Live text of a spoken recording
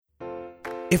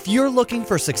If you're looking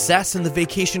for success in the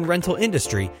vacation rental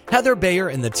industry, Heather Bayer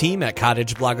and the team at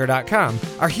cottageblogger.com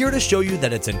are here to show you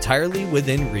that it's entirely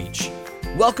within reach.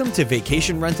 Welcome to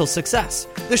Vacation Rental Success,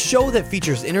 the show that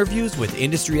features interviews with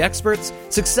industry experts,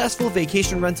 successful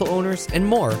vacation rental owners, and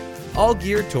more, all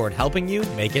geared toward helping you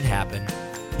make it happen.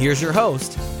 Here's your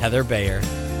host, Heather Bayer.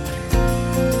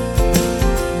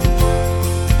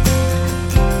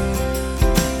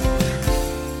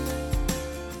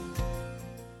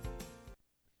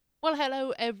 Well,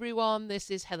 hello everyone. This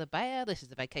is Heather Bayer. This is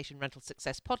the Vacation Rental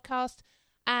Success Podcast,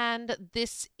 and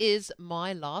this is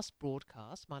my last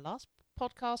broadcast, my last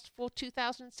podcast for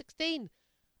 2016.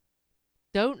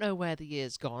 Don't know where the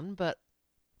year's gone, but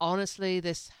honestly,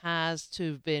 this has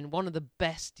to have been one of the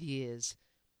best years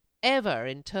ever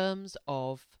in terms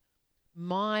of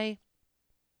my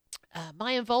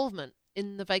involvement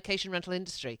in the vacation rental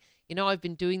industry. You know, I've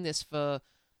been doing this for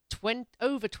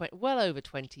well over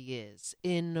 20 years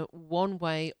in one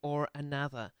way or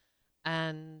another,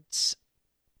 and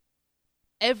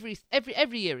every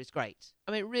year is great.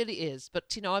 I mean, it really is.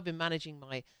 But you know, I've been managing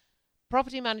my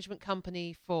property management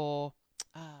company for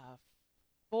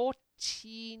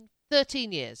 13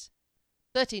 years.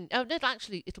 13. Oh no,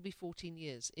 actually, it'll be 14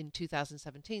 years in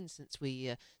 2017 since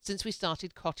we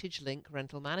started Cottage Link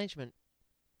Rental Management.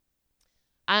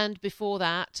 And before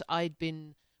that, I'd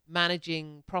been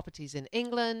managing properties in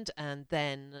England, and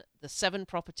then the 7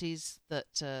 properties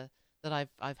that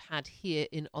I've had here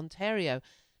in Ontario.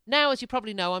 Now, as you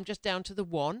probably know, I'm just down to the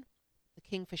one, the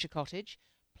Kingfisher Cottage,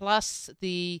 plus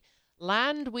the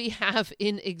land we have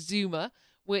in Exuma,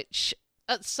 which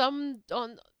at some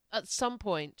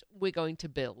point we're going to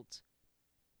build.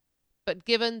 But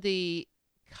given the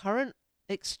current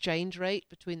exchange rate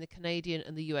between the Canadian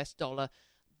and the US dollar,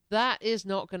 that is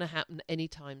not going to happen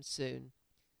anytime soon.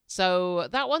 So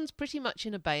that one's pretty much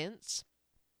in abeyance,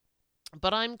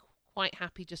 but I'm quite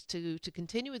happy just to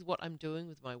continue with what I'm doing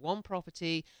with my one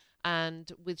property and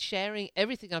with sharing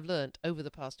everything I've learned over the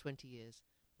past 20 years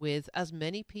with as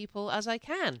many people as I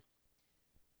can.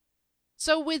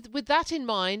 So with that in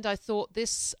mind, I thought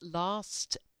this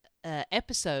last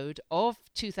episode of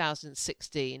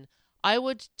 2016, I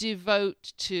would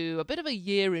devote to a bit of a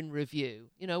year in review.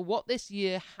 You know, what this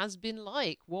year has been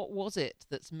like. What was it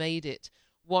that's made it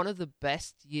one of the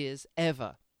best years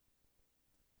ever?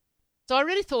 So I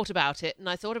really thought about it, and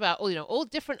I thought about all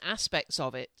different aspects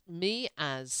of it. Me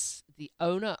as the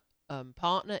owner,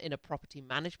 partner in a property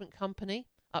management company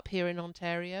up here in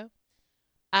Ontario,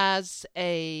 as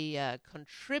a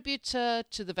contributor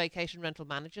to the Vacation Rental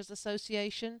Managers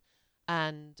Association,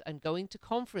 and going to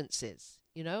conferences,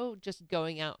 just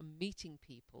going out and meeting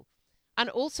people, and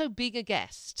also being a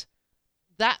guest.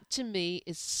 That to me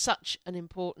is such an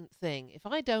important thing. If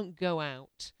I don't go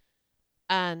out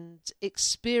and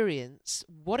experience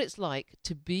what it's like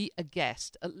to be a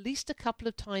guest at least a couple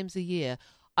of times a year,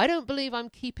 I don't believe I'm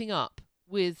keeping up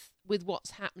with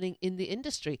what's happening in the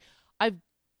industry.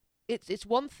 It's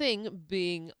one thing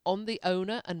being on the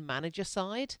owner and manager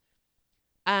side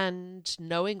and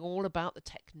knowing all about the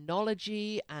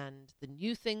technology and the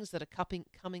new things that are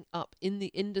coming up in the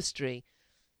industry.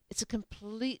 It's a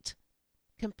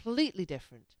completely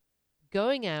different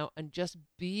going out and just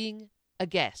being a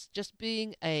guest, just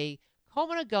being a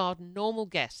common garden normal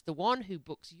guest, the one who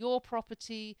books your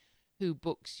property, who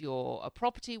books a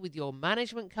property with your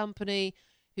management company,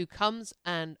 who comes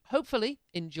and hopefully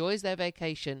enjoys their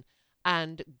vacation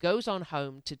and goes on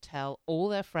home to tell all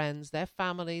their friends, their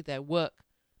family, their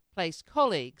workplace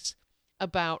colleagues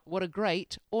about what a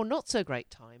great or not so great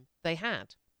time they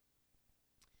had.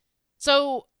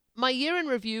 So my year in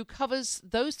review covers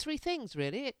those 3 things,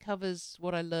 really. It covers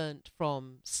what I learned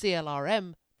from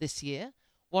CLRM this year,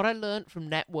 what I learned from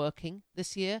networking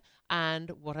this year,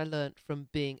 and what I learned from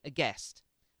being a guest.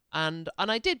 And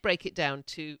I did break it down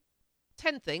to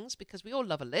 10 things because we all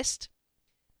love a list,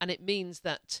 and it means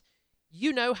that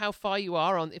you know how far you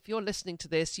are on. If you're listening to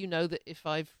this, you know that if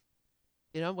when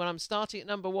I'm starting at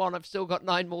number 1, I've still got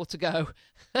 9 more to go.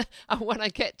 And when I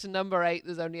get to number 8,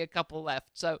 there's only a couple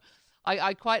left. So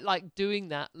I quite like doing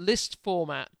that list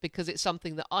format because it's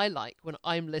something that I like when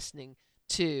I'm listening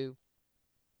to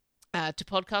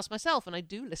podcasts myself, and I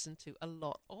do listen to a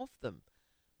lot of them.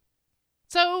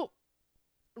 So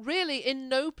really, in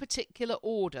no particular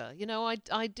order,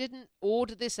 I didn't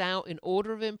order this out in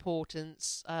order of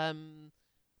importance,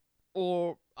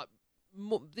 or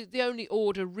the only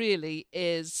order really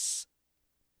is,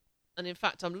 and in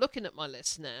fact I'm looking at my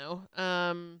list now,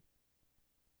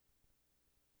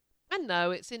 and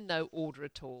no, it's in no order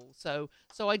at all. So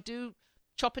I do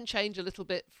chop and change a little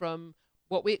bit from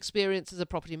what we experience as a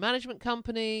property management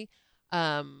company,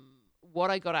 what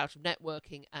I got out of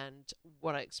networking and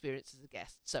what I experienced as a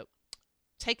guest. So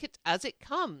take it as it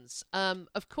comes.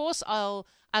 Of course,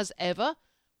 as ever,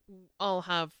 I'll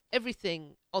have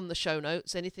everything on the show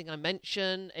notes, anything I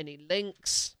mention, any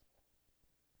links,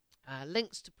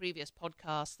 links to previous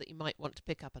podcasts that you might want to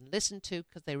pick up and listen to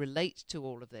because they relate to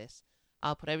all of this.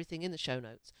 I'll put everything in the show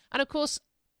notes. And of course,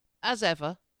 as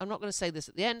ever, I'm not going to say this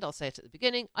at the end, I'll say it at the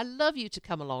beginning. I love you to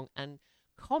come along and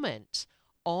comment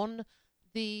on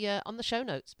the show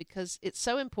notes because it's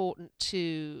so important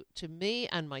to me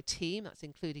and my team, that's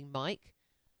including Mike,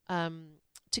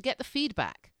 to get the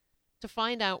feedback, to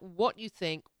find out what you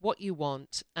think, what you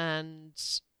want. And,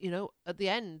 at the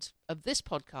end of this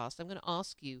podcast, I'm going to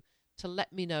ask you to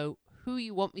let me know who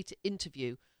you want me to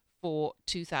interview for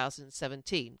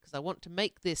 2017, because I want to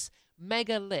make this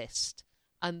mega list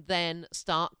and then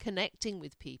start connecting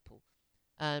with people.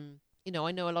 I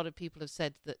know a lot of people have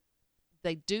said that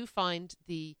they do find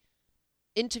the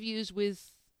interviews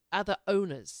with other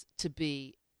owners to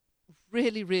be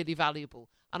really, really valuable.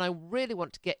 And I really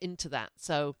want to get into that.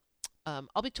 So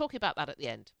I'll be talking about that at the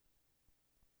end.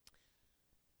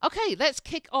 Okay, let's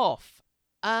kick off.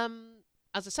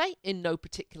 As I say, in no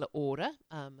particular order,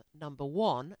 number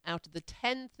 1 out of the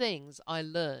 10 things I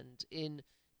learned in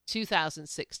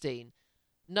 2016.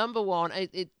 Number 1,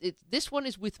 this one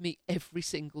is with me every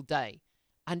single day,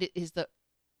 and it is that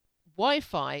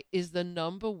Wi-Fi is the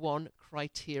number 1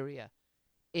 criteria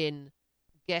in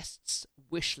guests'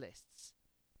 wish lists.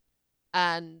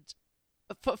 And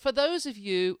for those of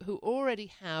you who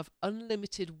already have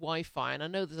unlimited Wi-Fi, and I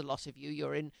know there's a lot of you,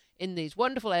 you're in these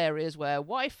wonderful areas where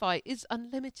Wi-Fi is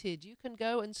unlimited, you can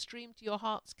go and stream to your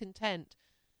heart's content,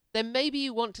 then maybe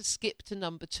you want to skip to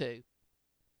number 2.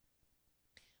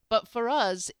 But for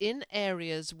us, in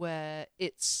areas where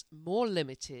it's more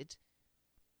limited,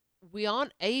 we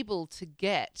aren't able to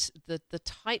get the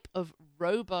type of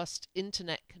robust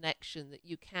internet connection that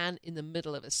you can in the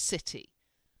middle of a city.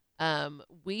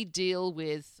 We deal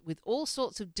with all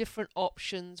sorts of different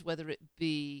options, whether it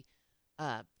be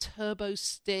turbo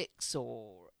sticks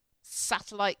or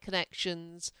satellite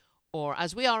connections, or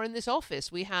as we are in this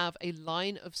office, we have a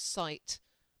line of sight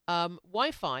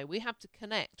Wi-Fi. We have to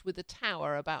connect with a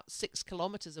tower about 6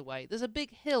 kilometers away. There's a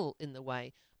big hill in the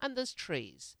way, and there's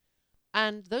trees.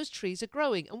 And those trees are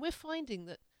growing, and we're finding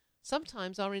that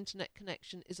sometimes our internet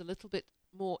connection is a little bit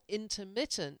more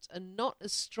intermittent and not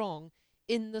as strong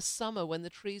in the summer when the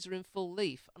trees are in full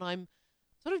leaf. And I'm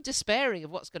sort of despairing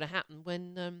of what's going to happen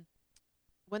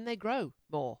when they grow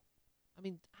more. I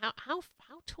mean, how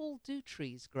tall do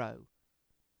trees grow?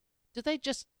 Do they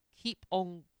just keep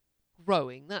on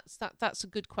growing? That's a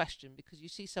good question, because you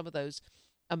see some of those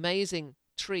amazing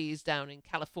trees down in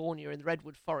California in the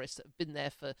redwood forest that have been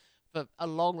there for a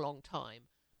long, long time,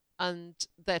 and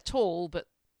they're tall, but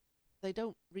they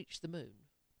don't reach the moon.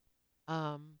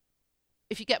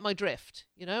 If you get my drift,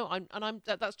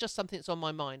 that's just something that's on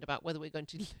my mind about whether we're going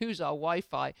to lose our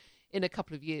Wi-Fi in a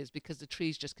couple of years because the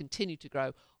trees just continue to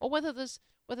grow, or whether there's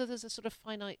a sort of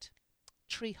finite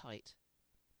tree height.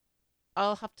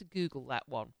 I'll have to Google that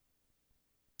one.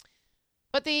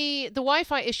 But the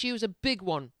Wi-Fi issue is a big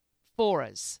one for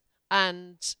us,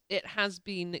 and it has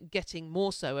been getting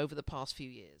more so over the past few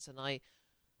years.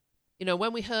 And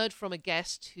when we heard from a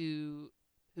guest who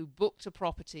booked a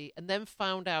property and then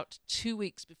found out 2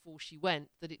 weeks before she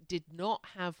went that it did not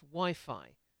have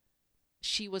Wi-Fi,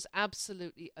 she was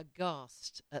absolutely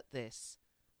aghast at this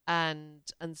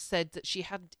and said that she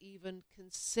hadn't even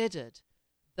considered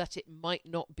that it might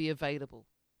not be available.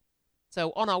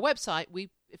 So on our website,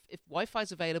 if Wi-Fi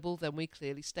is available, then we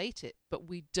clearly state it, but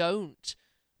we don't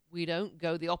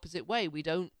go the opposite way. We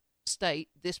don't state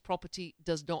this property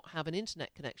does not have an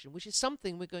internet connection, which is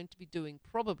something we're going to be doing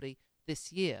probably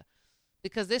this year,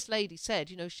 because this lady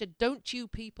said, don't you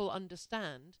people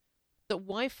understand that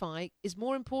Wi-Fi is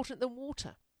more important than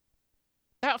water?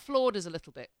 That floored us a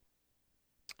little bit.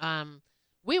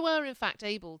 We were in fact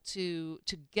able to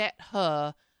get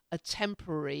her a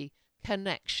temporary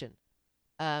connection.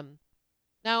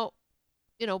 Now,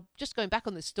 just going back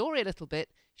on this story a little bit,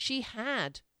 she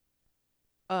had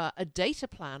a data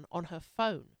plan on her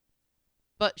phone,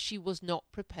 but she was not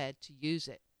prepared to use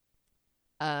it.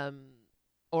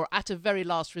 Or at a very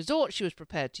last resort, she was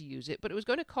prepared to use it, but it was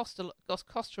going to cost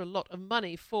her a lot of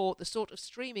money for the sort of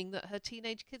streaming that her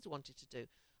teenage kids wanted to do.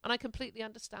 And I completely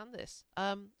understand this.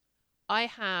 I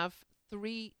have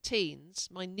 3 teens,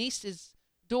 my niece's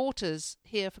daughters,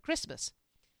 here for Christmas,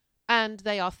 and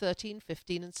they are 13,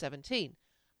 15, and 17.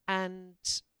 And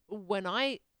when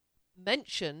I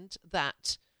mentioned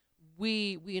that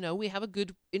we have a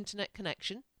good internet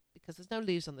connection because there's no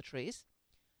leaves on the trees,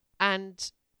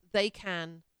 and they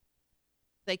can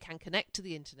connect to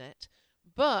the internet,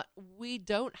 but we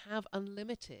don't have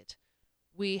unlimited.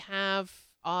 We have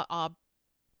our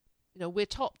we're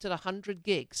topped at 100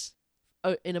 gigs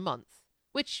in a month,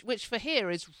 which for here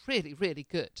is really, really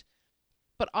good.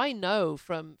 But I know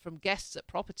from guests at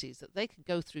properties that they can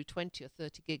go through 20 or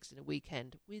 30 gigs in a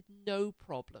weekend with no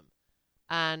problem.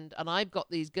 And I've got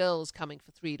these girls coming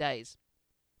for 3 days.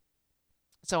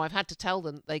 So I've had to tell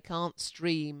them they can't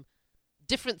stream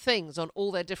different things on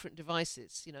all their different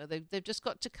devices. They've just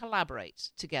got to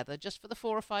collaborate together just for the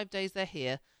 4 or 5 days they're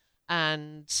here,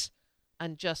 and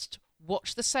just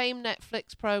watch the same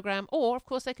Netflix program, or of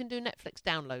course they can do Netflix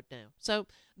download now. So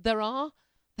there are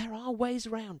ways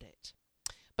around it.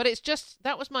 But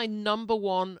that was my number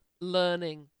one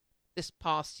learning this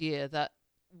past year, that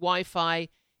Wi-Fi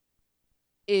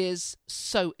is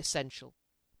so essential.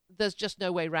 There's just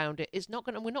no way around it. We're not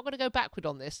going to go backward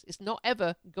on this. It's not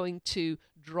ever going to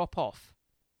drop off.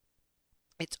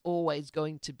 It's always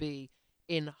going to be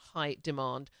in high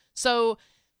demand. So,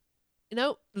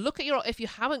 look at if you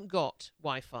haven't got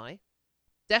Wi-Fi,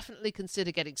 definitely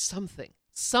consider getting something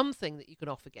that you can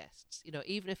offer guests,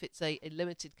 even if it's a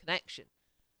limited connection.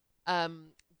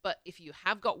 But if you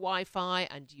have got Wi-Fi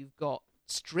and you've got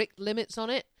strict limits on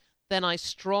it, then I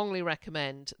strongly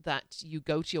recommend that you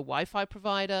go to your Wi-Fi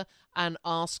provider and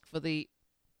ask for the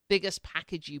biggest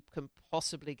package you can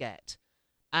possibly get,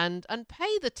 and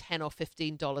pay the $10 or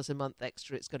 $15 a month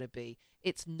extra it's going to be.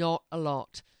 It's not a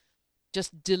lot.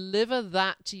 Just deliver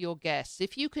that to your guests.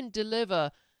 If you can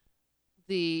deliver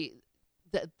the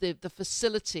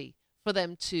facility for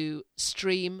them to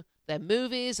stream their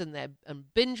movies and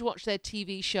binge watch their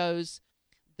TV shows,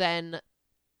 then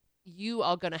you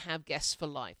are going to have guests for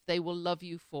life. They will love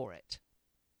you for it.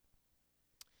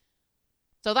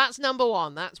 So that's number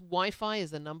one. That's Wi-Fi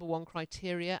is the number one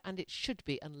criteria, and it should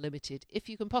be unlimited if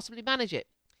you can possibly manage it.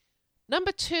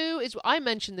 Number two is, I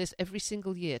mention this every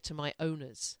single year to my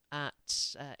owners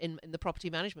in the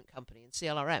property management company in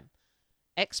CLRM.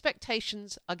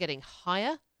 Expectations are getting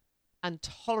higher and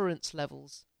tolerance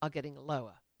levels are getting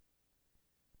lower.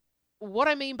 What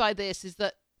I mean by this is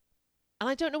that, and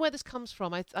I don't know where this comes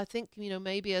from. I think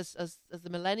maybe as the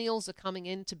millennials are coming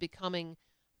into becoming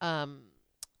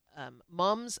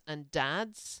mums and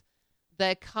dads,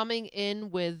 they're coming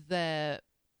in with their,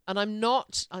 and I'm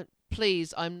not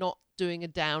doing a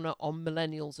downer on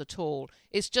millennials at all.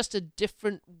 It's just a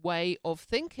different way of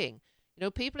thinking.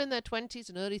 People in their 20s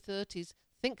and early 30s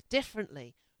think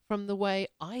differently from the way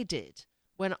I did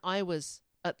when I was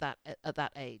at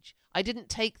that age. I didn't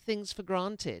take things for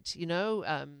granted.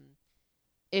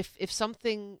 If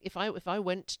I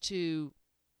went to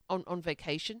on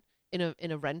vacation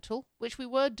in a rental, which we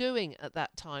were doing at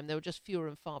that time, there were just fewer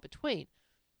and far between.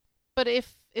 But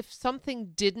if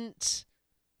something didn't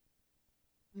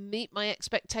meet my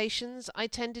expectations, I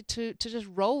tended to just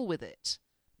roll with it,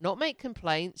 not make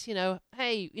complaints.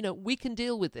 Hey, we can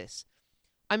deal with this.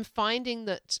 I'm finding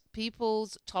that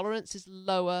people's tolerance is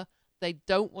lower. They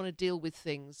don't want to deal with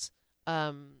things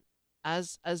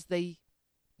as they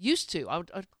used to.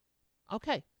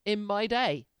 Okay, in my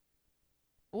day.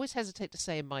 Always hesitate to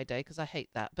say in my day because I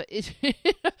hate that. But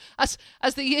as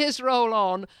the years roll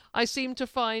on, I seem to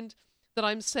find that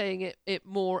I'm saying it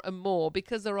more and more,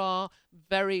 because there are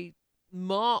very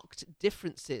marked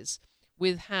differences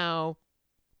with how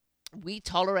we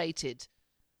tolerated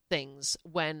things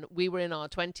when we were in our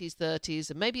 20s, 30s,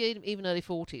 and maybe even early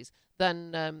 40s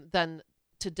than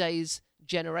today's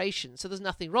generation. So there's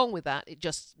nothing wrong with that. It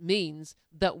just means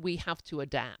that we have to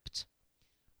adapt.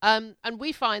 And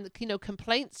we find that,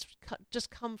 complaints just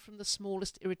come from the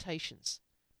smallest irritations.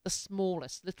 The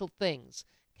smallest little things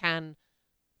can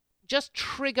just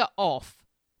trigger off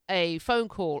a phone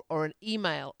call or an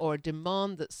email or a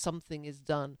demand that something is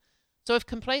done. So if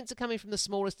complaints are coming from the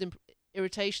smallest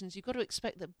irritations, you've got to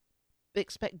expect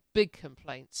big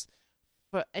complaints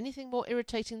for anything more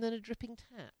irritating than a dripping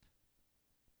tap.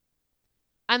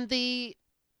 And I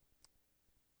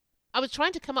was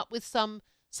trying to come up with some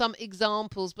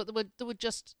examples, but there were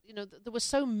just, there were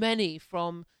so many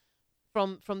from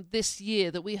this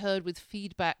year that we heard with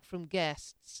feedback from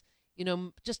guests,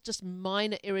 just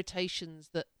minor irritations,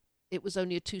 that it was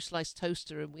only a 2-slice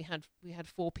toaster and we had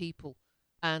 4 people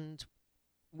and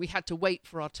we had to wait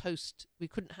for our toast. We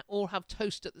couldn't all have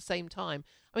toast at the same time.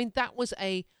 I mean, that was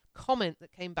a comment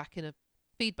that came back in a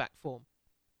feedback form.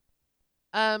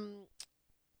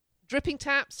 Dripping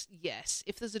taps, yes.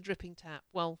 If there's a dripping tap,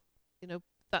 well,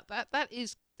 that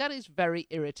is very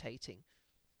irritating.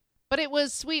 But it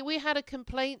was we had a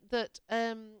complaint that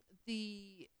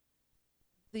the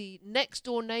next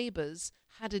door neighbours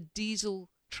had a diesel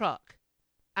truck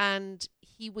and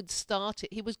he would start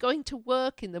it. He was going to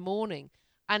work in the morning,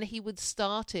 and he would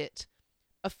start it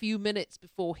a few minutes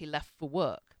before he left for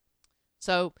work.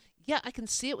 So, yeah, I can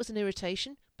see it was an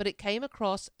irritation, but it came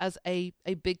across as a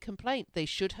big complaint. They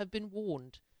should have been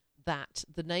warned that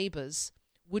the neighbours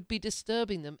would be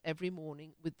disturbing them every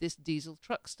morning with this diesel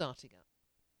truck starting up.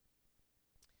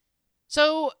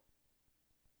 So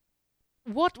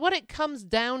what it comes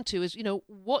down to is,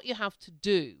 what you have to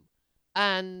do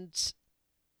and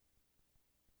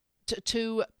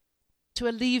to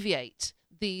alleviate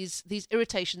these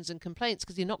irritations and complaints,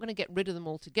 because you're not going to get rid of them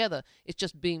altogether. It's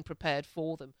just being prepared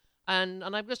for them. And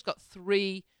I've just got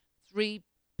three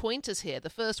pointers here. The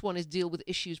first one is deal with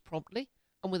issues promptly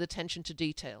and with attention to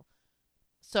detail.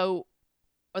 So,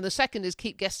 and the second is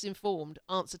keep guests informed,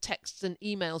 answer texts and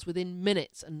emails within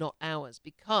minutes and not hours,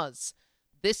 because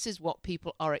this is what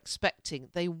people are expecting.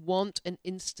 They want an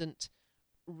instant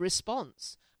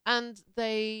response, and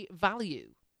they value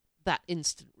that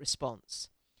instant response.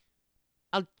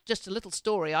 Just a little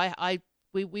story.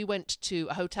 We went to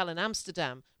a hotel in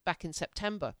Amsterdam back in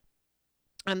September,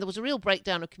 and there was a real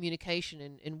breakdown of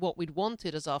communication in what we'd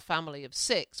wanted as our family of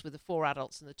 6, with the 4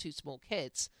 adults and the 2 small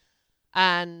kids.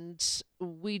 And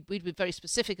we'd been very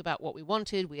specific about what we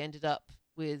wanted. We ended up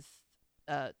with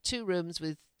 2 rooms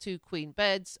with 2 queen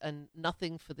beds and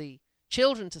nothing for the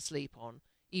children to sleep on,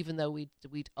 even though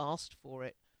we'd asked for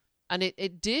it. And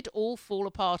it did all fall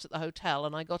apart at the hotel,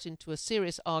 and I got into a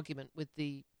serious argument with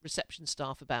the reception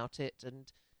staff about it,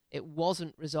 and it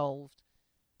wasn't resolved.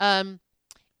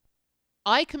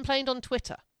 I complained on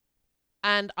Twitter,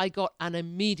 and I got an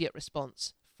immediate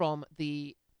response from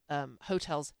the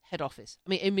hotel's head office. I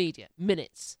mean, immediate,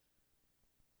 minutes.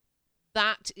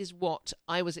 That is what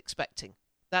I was expecting.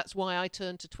 That's why I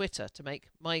turned to Twitter to make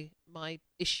my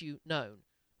issue known.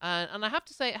 And I have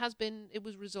to say, it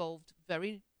was resolved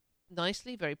very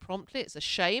nicely, very promptly. It's a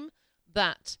shame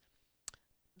that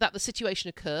the situation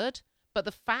occurred, but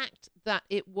the fact that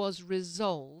it was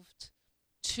resolved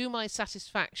to my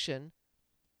satisfaction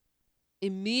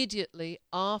immediately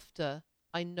after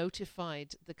I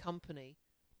notified the company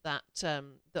that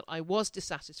I was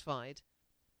dissatisfied,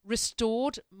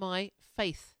 restored my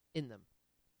faith in them.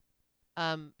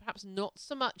 Perhaps not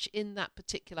so much in that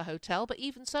particular hotel, but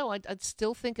even so, I'd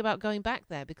still think about going back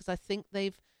there, because I think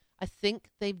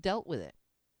they've dealt with it.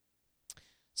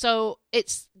 So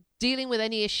it's dealing with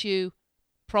any issue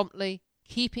promptly,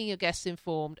 keeping your guests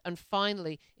informed, and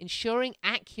finally ensuring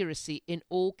accuracy in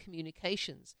all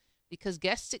communications, because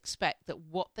guests expect that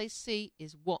what they see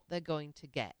is what they're going to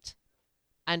get.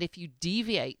 And if you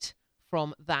deviate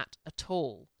from that at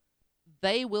all,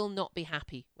 they will not be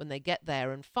happy when they get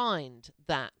there and find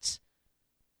that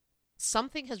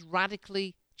something has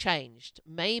radically changed.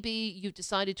 Maybe you've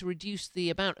decided to reduce the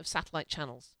amount of satellite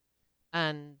channels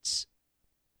and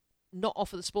not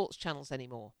offer the sports channels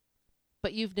anymore,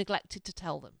 but you've neglected to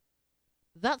tell them.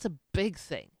 That's a big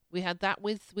thing. We had that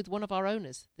with one of our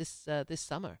owners this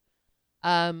summer.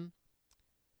 And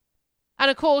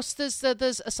of course,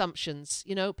 there's assumptions.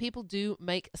 People do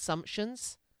make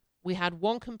assumptions. We had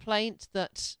one complaint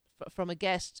that from a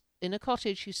guest in a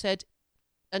cottage who said,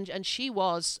 and she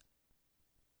was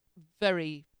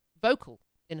very vocal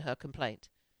in her complaint.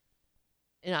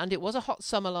 And it was a hot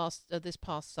summer this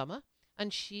past summer,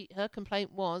 and her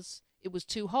complaint was it was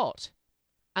too hot,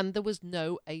 and there was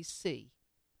no AC.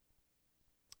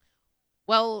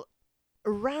 Well,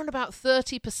 around about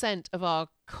 30% of our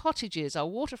cottages, our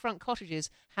waterfront cottages,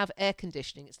 have air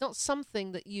conditioning. It's not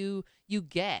something that you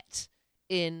get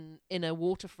in a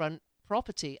waterfront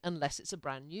property unless it's a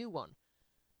brand new one.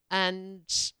 And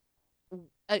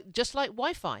just like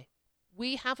Wi-Fi,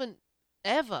 we haven't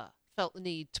ever felt the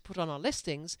need to put on our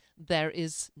listings, there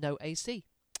is no AC.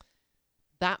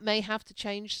 That may have to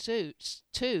change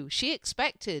too. She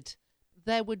expected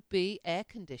there would be air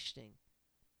conditioning.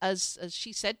 As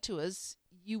she said to us,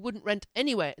 you wouldn't rent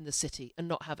anywhere in the city and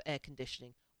not have air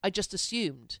conditioning. I just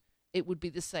assumed it would be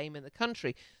the same in the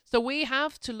country. So we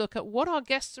have to look at what our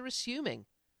guests are assuming,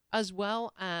 as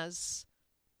well as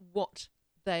what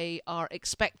they are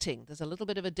expecting. There's a little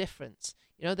bit of a difference.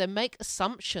 They make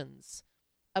assumptions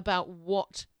about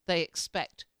what they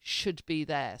expect should be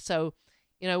there. So,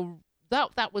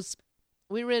 that was,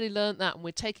 we really learned that, and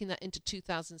we're taking that into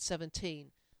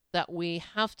 2017, that we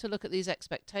have to look at these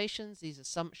expectations, these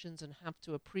assumptions, and have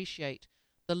to appreciate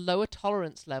the lower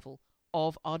tolerance level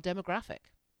of our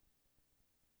demographic.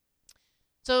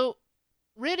 So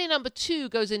really number 2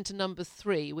 goes into number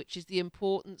 3, which is the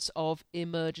importance of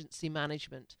emergency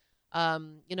management.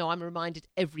 I'm reminded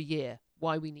every year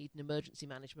why we need an emergency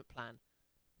management plan.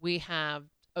 We have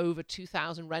over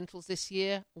 2,000 rentals this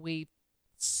year. We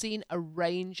seen a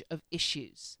range of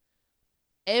issues.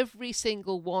 Every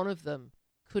single one of them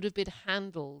could have been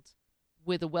handled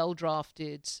with a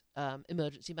well-drafted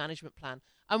emergency management plan.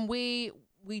 And we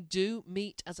do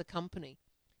meet as a company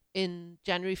in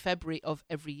January, February of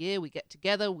every year. We get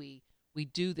together, we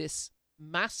do this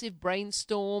massive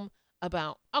brainstorm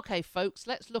about, okay, folks,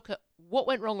 let's look at what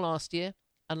went wrong last year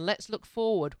and let's look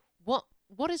forward.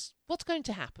 What's going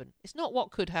to happen? It's not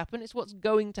what could happen, it's what's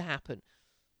going to happen.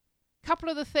 Couple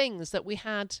of the things that we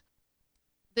had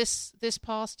this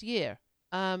past year.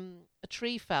 A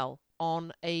tree fell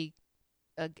on a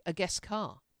guest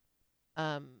car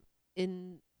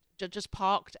just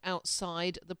parked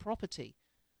outside the property.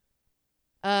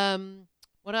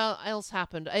 What else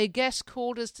happened? A guest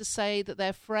called us to say that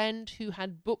their friend who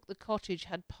had booked the cottage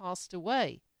had passed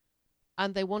away,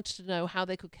 and they wanted to know how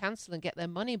they could cancel and get their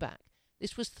money back.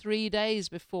 This was 3 days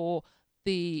before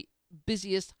the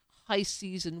busiest high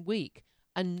season week,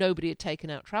 and nobody had taken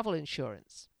out travel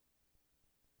insurance.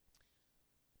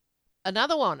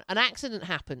 Another one, an accident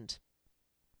happened.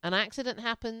 An accident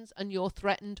happens and you're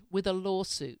threatened with a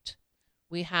lawsuit.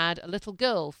 We had a little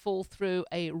girl fall through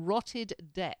a rotted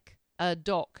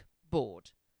dock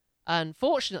board.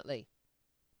 Unfortunately,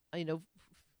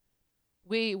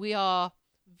 we are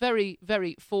very,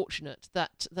 very fortunate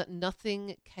that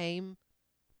nothing came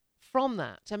from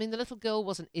that. I mean, the little girl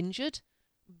wasn't injured,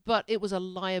 but it was a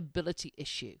liability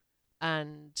issue.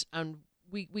 And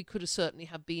we could have certainly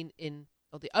have been in,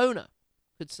 or the owner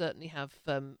could certainly have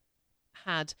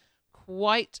had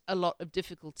quite a lot of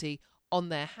difficulty on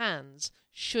their hands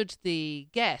should the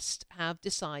guest have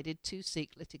decided to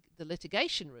seek the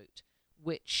litigation route,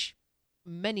 which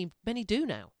many do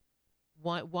now.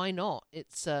 Why not?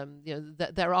 It's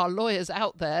there are lawyers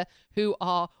out there who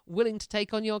are willing to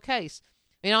take on your case.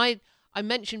 I mean, I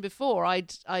mentioned before I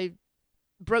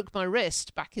broke my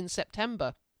wrist back in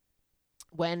September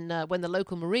when the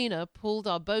local marina pulled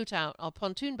our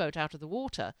pontoon boat out of the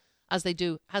water, as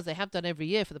they have done every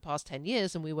year for the past 10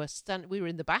 years, and we were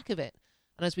in the back of it.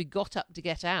 And as we got up to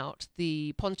get out,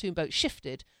 the pontoon boat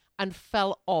shifted and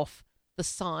fell off the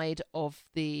side of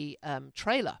the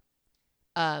trailer.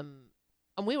 And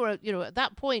we were, at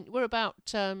that point, we're about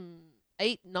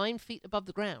 8-9 feet above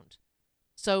the ground.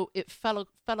 So it fell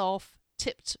off,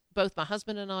 tipped both my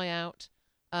husband and I out.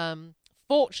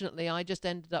 Fortunately, I just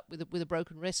ended up with a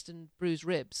broken wrist and bruised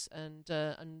ribs.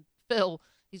 And Phil,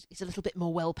 he's a little bit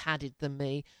more well padded than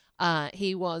me.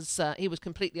 He was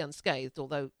completely unscathed,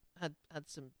 although had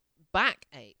some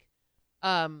backache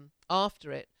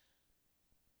after it.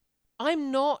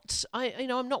 I'm not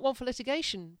one for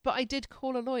litigation, but I did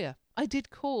call a lawyer. I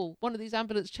did call one of these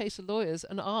ambulance chaser lawyers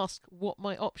and ask what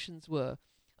my options were.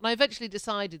 And I eventually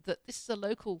decided that this is a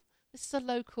local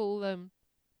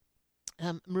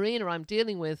marina I'm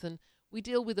dealing with, and we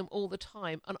deal with them all the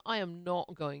time, and I am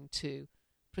not going to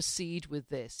proceed with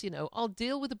this. I'll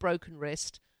deal with a broken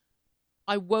wrist.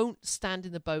 I won't stand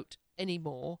in the boat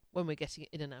anymore when we're getting it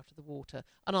in and out of the water,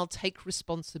 and I'll take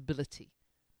responsibility.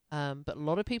 But a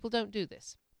lot of people don't do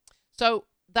this. So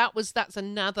that's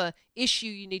another issue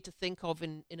you need to think of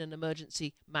in an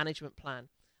emergency management plan.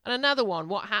 And another one,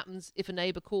 what happens if a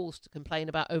neighbour calls to complain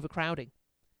about overcrowding?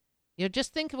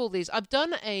 Just think of all these. I've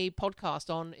done a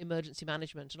podcast on emergency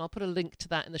management, and I'll put a link to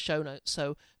that in the show notes.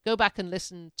 So go back and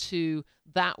listen to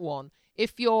that one.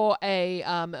 If you're a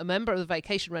member of the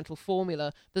Vacation Rental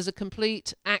Formula, there's a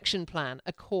complete action plan,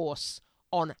 a course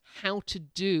on how to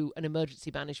do an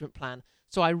emergency management plan.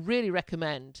 So I really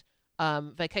recommend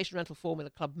Vacation Rental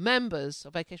Formula Club members, or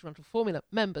Vacation Rental Formula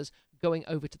members, going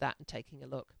over to that and taking a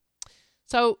look.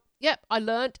 So, I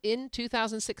learned in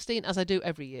 2016, as I do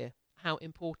every year, how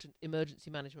important emergency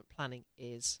management planning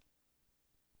is.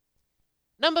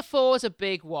 Number 4 is a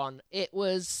big one.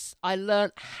 I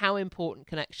learned how important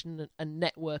connection and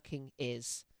networking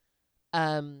is.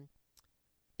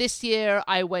 This year,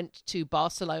 I went to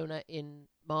Barcelona in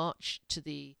March to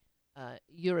the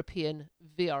European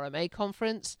VRMA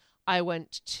conference. I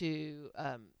went to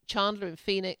Chandler in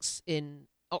Phoenix in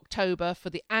October for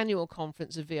the annual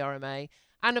conference of VRMA.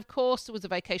 And of course, there was a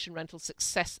Vacation Rental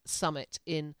Success Summit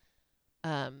in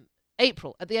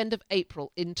April, at the end of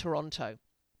April in Toronto.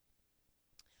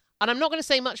 And I'm not going to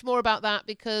say much more about that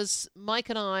because Mike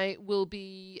and I will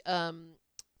be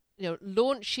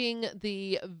launching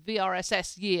the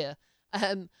VRSS year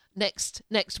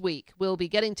next week. We'll be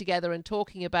getting together and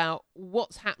talking about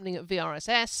what's happening at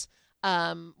VRSS,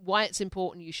 why it's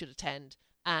important you should attend,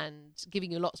 and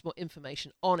giving you lots more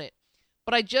information on it.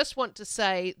 But I just want to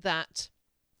say that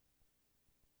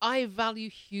I value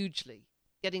hugely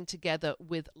getting together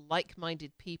with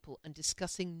like-minded people and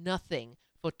discussing nothing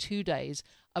for 2 days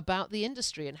about the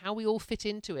industry and how we all fit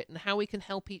into it and how we can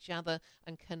help each other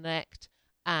and connect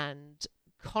and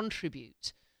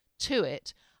contribute to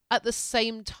it. At the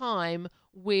same time,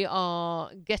 we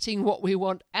are getting what we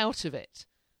want out of it.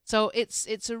 So it's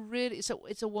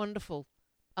a wonderful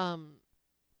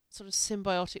sort of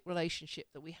symbiotic relationship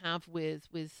that we have with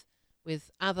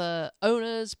other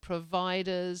owners,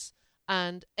 providers,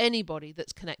 and anybody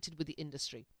that's connected with the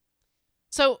industry.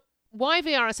 So why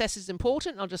VRSS is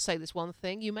important, I'll just say this one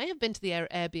thing. You may have been to the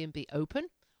Airbnb Open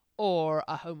or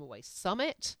a HomeAway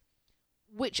Summit,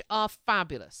 which are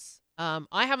fabulous.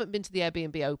 I haven't been to the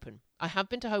Airbnb Open. I have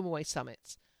been to HomeAway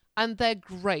Summits, and they're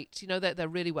great. You know, they're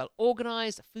really well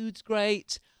organized. The food's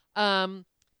great, but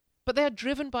they're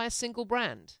driven by a single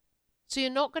brand. So you're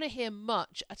not going to hear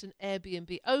much at an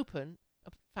Airbnb Open.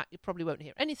 In fact, you probably won't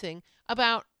hear anything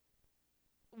about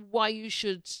why you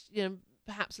should,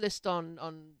 perhaps list on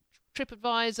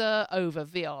TripAdvisor over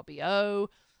VRBO,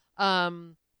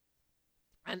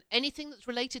 and anything that's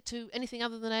related to anything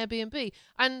other than Airbnb.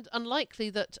 And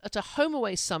unlikely that at a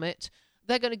HomeAway Summit,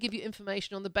 they're going to give you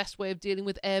information on the best way of dealing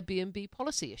with Airbnb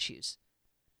policy issues.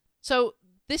 So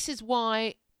this is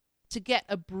why, to get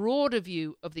a broader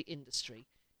view of the industry,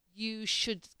 you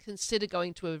should consider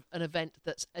going to an event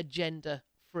that's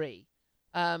agenda-free.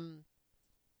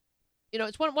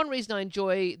 It's one reason I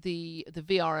enjoy the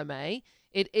VRMA.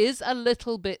 It is a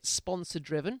little bit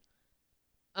sponsor-driven,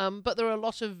 but there are a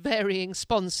lot of varying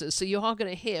sponsors, so you are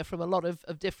going to hear from a lot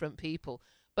of different people.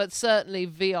 But certainly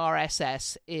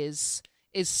VRSS is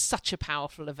such a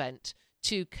powerful event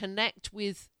to connect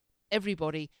with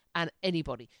everybody and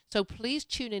anybody. So please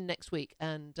tune in next week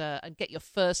and get your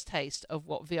first taste of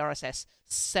what VRSS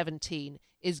 17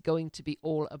 is going to be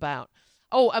all about.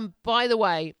 Oh, and by the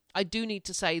way, I do need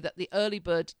to say that the early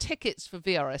bird tickets for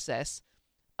VRSS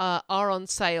are on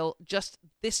sale just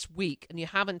this week, and you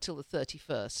have until the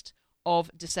 31st of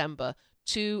December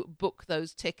to book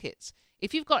those tickets.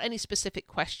 If you've got any specific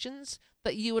questions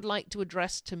that you would like to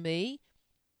address to me,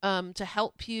 to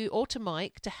help you, or to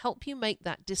Mike, to help you make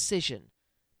that decision,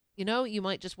 you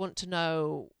might just want to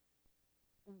know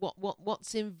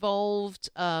what's involved,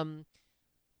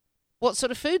 what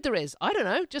sort of food there is. I don't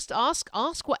know. Just ask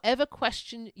whatever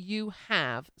question you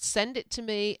have. Send it to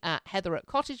me at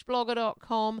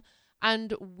heather@cottageblogger.com,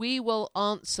 and we will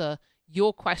answer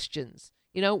your questions.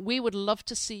 We would love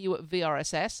to see you at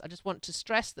VRSS. I just want to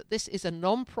stress that this is a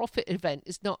non-profit event.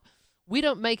 We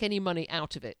don't make any money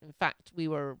out of it. In fact, we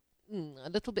were a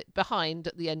little bit behind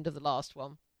at the end of the last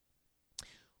one.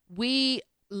 We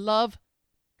love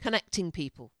connecting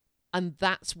people, and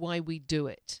that's why we do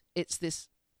it. It's this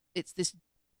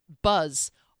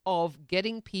buzz of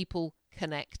getting people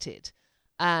connected.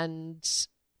 And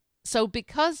so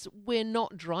because we're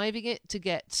not driving it to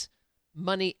get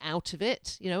money out of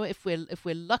it, if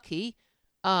we're lucky,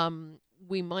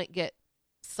 we might get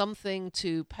something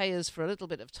to pay us for a little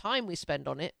bit of time we spend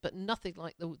on it, but nothing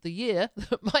like the year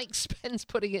that Mike spends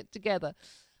putting it together.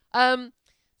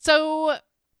 So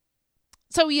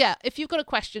yeah, if you've got a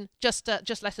question, just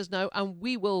let us know, and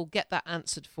we will get that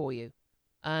answered for you.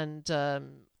 And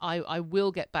I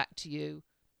will get back to you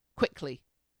quickly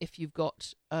if you've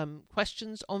got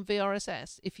questions on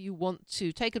VRSS. If you want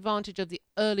to take advantage of the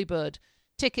early bird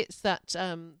tickets, that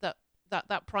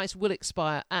price will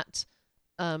expire at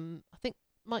I think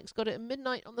Mike's got it at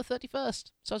midnight on the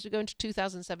 31st. So as we go into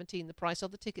 2017, the price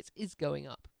of the tickets is going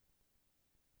up.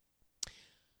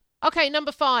 Okay,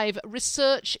 number 5,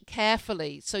 research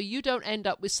carefully so you don't end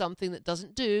up with something that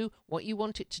doesn't do what you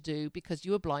want it to do because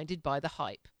you were blinded by the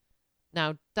hype.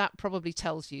 Now, that probably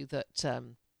tells you that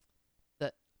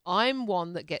that I'm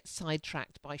one that gets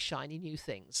sidetracked by shiny new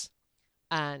things.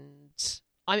 And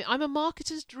I'm a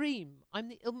marketer's dream. I'm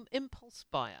the impulse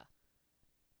buyer.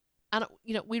 And,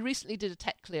 we recently did a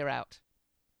tech clear out.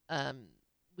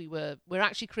 We're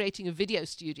actually creating a video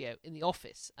studio in the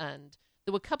office, and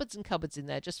there were cupboards and cupboards in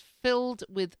there just filled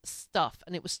with stuff,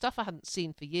 and it was stuff I hadn't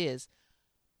seen for years.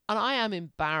 And I am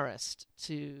embarrassed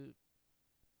to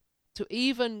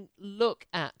even look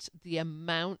at the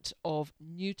amount of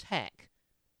new tech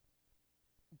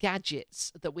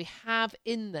gadgets that we have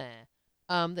in there,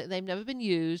 that they've never been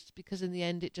used because in the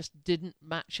end it just didn't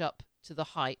match up to the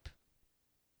hype.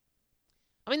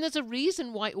 I mean, there's a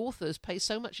reason why authors pay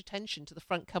so much attention to the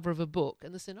front cover of a book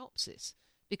and the synopsis,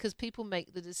 because people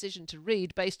make the decision to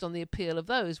read based on the appeal of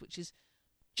those, which is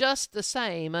just the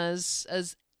same as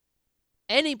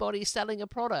anybody selling a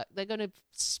product. They're going to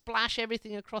splash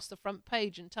everything across the front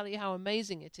page and tell you how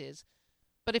amazing it is.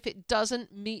 But if it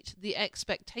doesn't meet the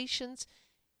expectations,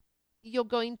 you're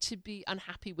going to be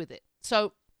unhappy with it.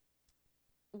 So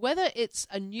whether it's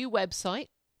a new website,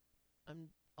 and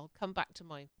I'll come back to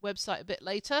my website a bit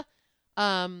later,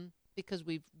 because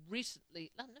we've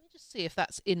recently, let me just see if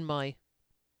that's in my,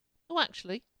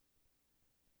 actually,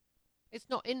 it's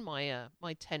not in my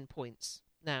my 10 points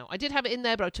now. I did have it in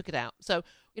there, but I took it out. So,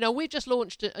 we've just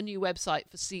launched a new website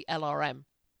for CLRM.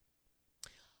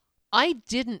 I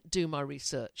didn't do my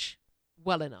research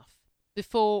well enough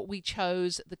before we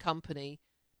chose the company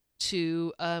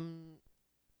to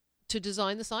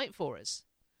design the site for us.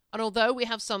 And although we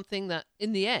have something that,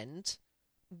 in the end,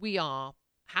 we are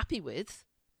happy with,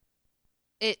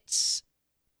 it's,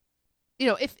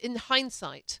 if in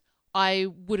hindsight, I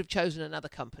would have chosen another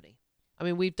company. I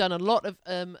mean, we've done a lot of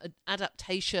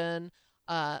adaptation,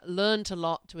 learned a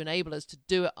lot to enable us to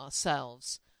do it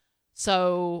ourselves.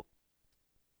 So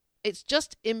it's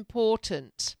just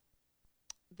important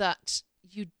that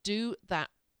you do that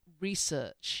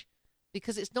research,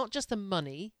 because it's not just the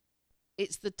money,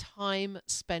 it's the time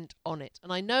spent on it.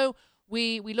 And I know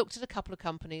we looked at a couple of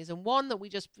companies, and one that we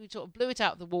sort of blew it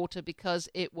out of the water because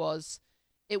it was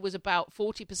about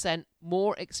 40%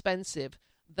 more expensive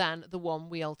than the one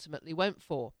we ultimately went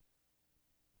for.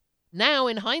 Now,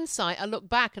 in hindsight, I look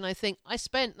back and I think I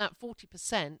spent that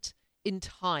 40% in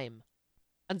time,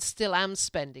 and still am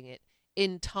spending it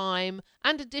in time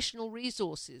and additional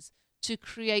resources to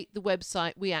create the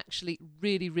website we actually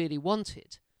really, really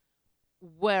wanted.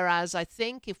 Whereas I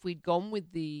think if we'd gone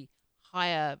with the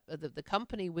higher, the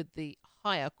company with the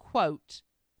higher quote,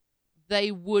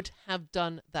 they would have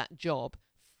done that job,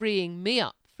 freeing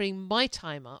my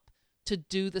time up to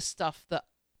do the stuff that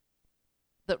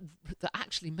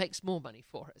actually makes more money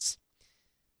for us.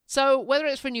 So whether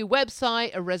it's for a new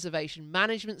website, a reservation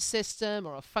management system,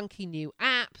 or a funky new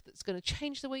app that's going to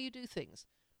change the way you do things,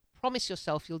 promise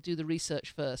yourself you'll do the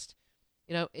research first.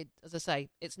 As I say,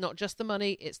 it's not just the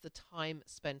money, it's the time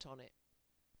spent on it.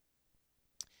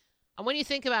 And when you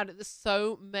think about it, there's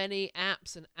so many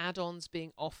apps and add-ons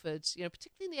being offered,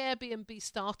 particularly in the Airbnb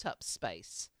startup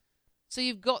space. So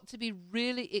you've got to be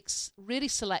really, really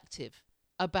selective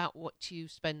about what you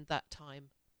spend that time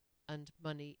and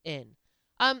money in.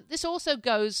 This also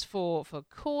goes for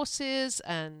courses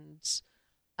and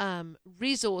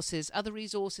resources, other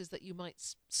resources that you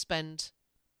might spend,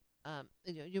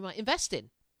 you might invest in.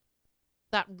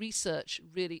 That research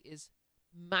really is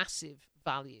massive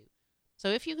value. So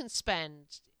if you can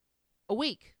spend a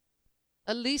week,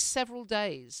 at least several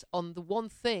days, on the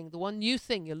one new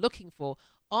thing you're looking for,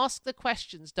 ask the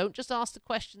questions. Don't just ask the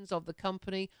questions of the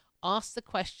company. Ask the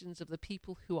questions of the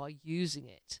people who are using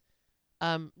it.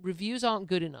 Reviews aren't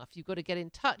good enough. You've got to get in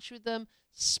touch with them,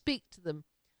 speak to them,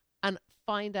 and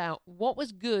find out what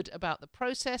was good about the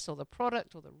process or the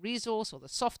product or the resource or the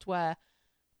software,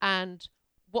 and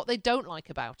what they don't like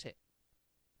about it.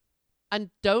 And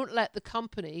don't let the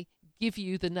company give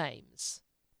you the names.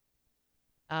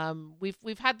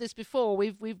 We've had this before.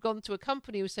 We've gone to a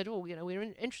company who said, we're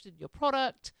interested in your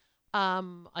product.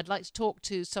 I'd like to talk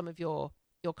to some of your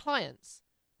clients.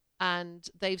 And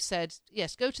they've said,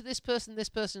 yes, go to this person, this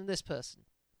person, and this person.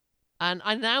 And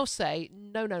I now say,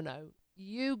 no.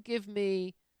 You give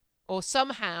me, or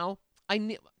somehow,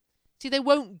 they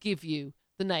won't give you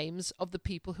the names of the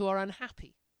people who are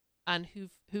unhappy and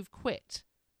who've quit.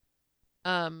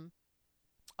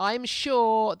 I'm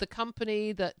sure the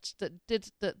company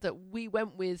that we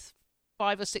went with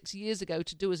 5 or 6 years ago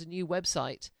to do as a new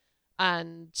website,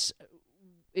 and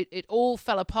it all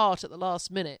fell apart at the last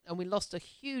minute, and we lost a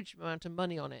huge amount of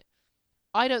money on it.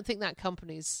 I don't think that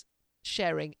company's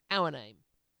sharing our name.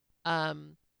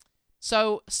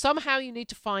 So somehow you need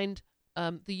to find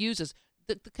the users.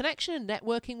 The connection and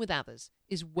networking with others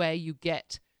is where you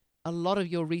get a lot of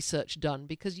your research done,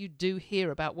 because you do hear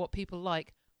about what people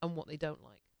like and what they don't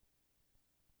like.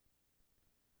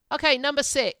 Okay, number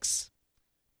 6.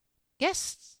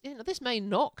 Guests, this may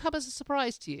not come as a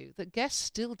surprise to you, that guests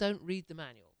still don't read the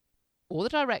manual or the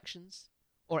directions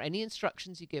or any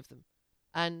instructions you give them.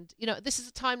 And, this is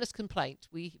a timeless complaint.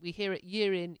 We hear it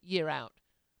year in, year out.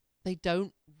 They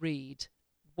don't read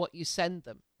what you send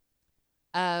them.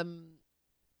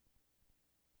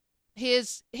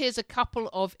 Here's a couple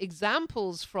of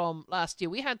examples from last year.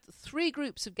 We had 3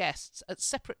 groups of guests at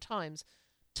separate times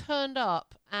turned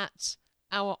up at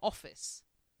our office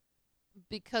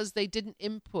because they didn't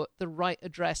input the right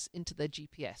address into their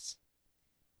GPS.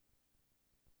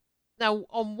 Now,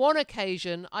 on one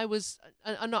occasion, I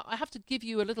have to give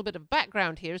you a little bit of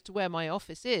background here as to where my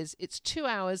office is. It's 2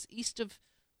 hours east of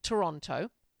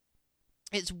Toronto.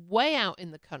 It's way out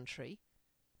in the country.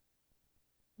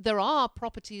 There are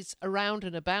properties around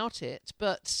and about it,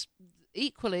 but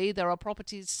equally there are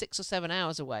properties 6 or 7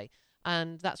 hours away.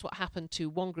 And that's what happened to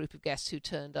one group of guests who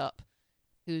turned up,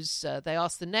 they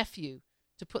asked the nephew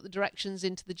to put the directions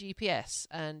into the GPS,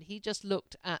 and he just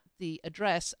looked at the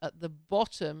address at the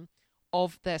bottom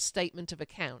of their statement of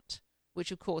account,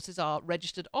 which of course is our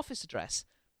registered office address.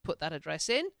 Put that address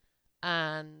in,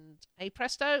 and hey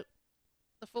presto,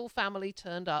 the full family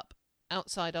turned up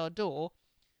outside our door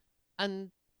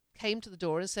and came to the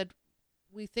door and said,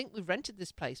 "We think we've rented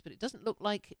this place, but it doesn't look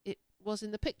like it was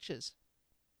in the pictures."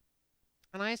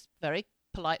 And I very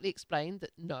politely explained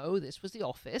that no, this was the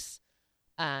office,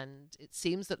 and it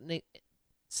seems that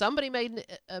somebody made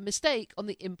a mistake on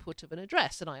the input of an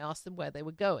address, and I asked them where they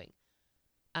were going.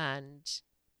 And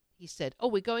he said, "Oh,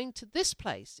 we're going to this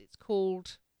place. It's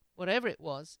called whatever it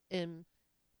was, in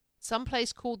some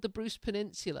place called the Bruce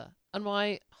Peninsula." And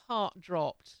my heart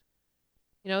dropped.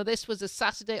 This was a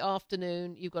Saturday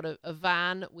afternoon. You've got a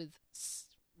van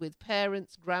with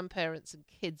parents, grandparents, and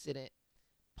kids in it,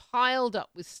 piled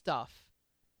up with stuff.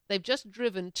 They've just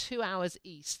driven 2 hours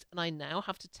east, and I now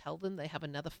have to tell them they have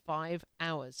another 5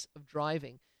 hours of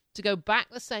driving to go back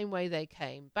the same way they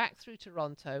came, back through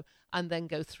Toronto, and then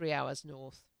go 3 hours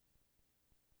north.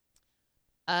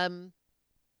 Then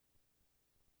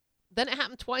it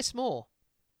happened twice more.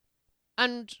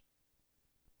 And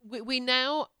we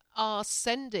now are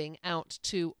sending out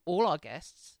to all our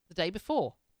guests the day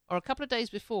before, or a couple of days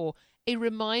before, a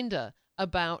reminder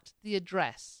about the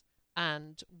address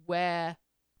and where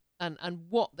and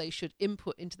what they should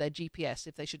input into their GPS,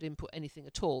 if they should input anything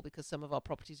at all, because some of our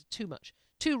properties are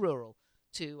too rural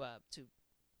to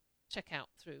check out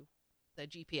through their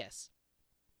GPS.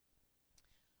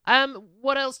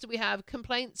 What else do we have?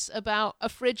 Complaints about a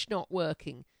fridge not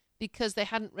working because they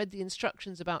hadn't read the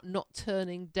instructions about not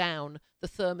turning down the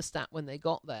thermostat when they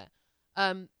got there.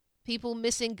 People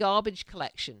missing garbage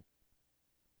collection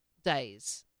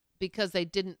days because they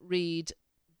didn't read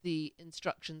the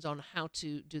instructions on how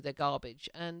to do their garbage.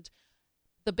 And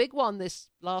the big one this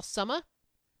last summer,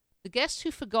 the guests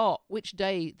who forgot which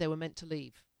day they were meant to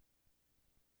leave.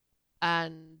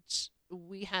 And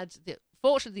we had,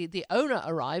 fortunately, the owner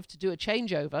arrived to do a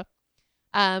changeover.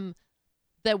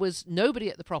 There was nobody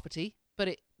at the property, but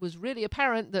it was really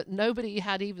apparent that nobody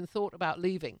had even thought about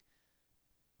leaving.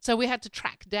 So we had to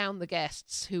track down the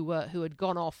guests who had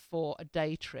gone off for a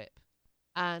day trip,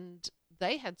 and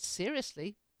they had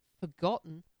seriously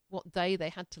forgotten what day they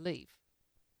had to leave.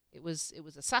 It was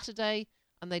a Saturday,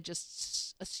 and they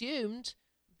just assumed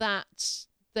that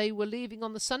they were leaving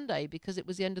on the Sunday because it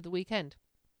was the end of the weekend.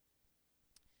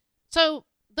 So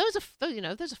those are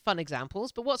fun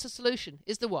examples. But what's the solution?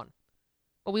 Is there one?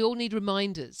 Well, we all need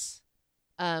reminders.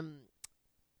 But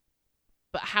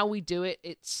how we do it,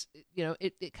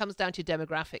 it comes down to your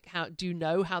demographic. How do you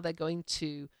know how they're going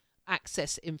to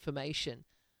access information?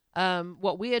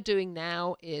 What we are doing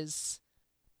now is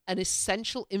an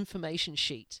essential information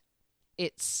sheet.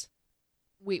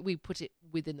 We put it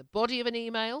within the body of an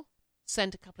email,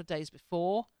 sent a couple of days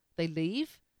before they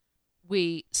leave.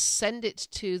 We send it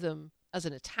to them as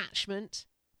an attachment.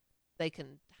 They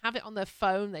can have it on their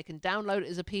phone. They can download it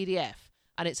as a PDF.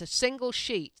 And it's a single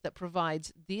sheet that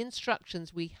provides the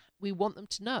instructions we want them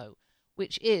to know,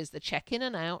 which is the check-in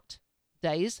and out,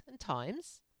 days and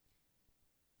times,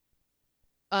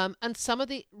 and some of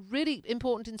the really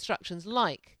important instructions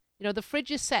like, the fridge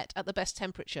is set at the best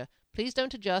temperature. Please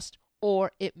don't adjust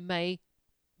or it may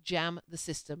jam the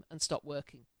system and stop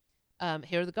working.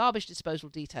 Here are the garbage disposal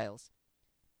details.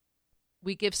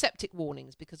 We give septic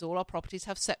warnings because all our properties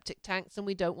have septic tanks and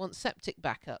we don't want septic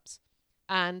backups.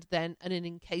 And then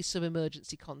in case of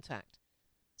emergency contact.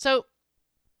 So,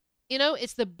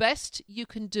 it's the best you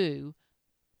can do,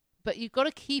 but you've got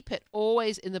to keep it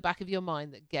always in the back of your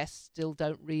mind that guests still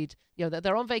don't read, that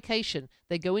they're on vacation.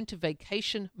 They go into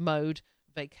vacation mode,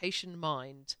 vacation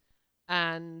mind,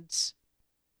 and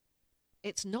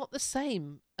it's not the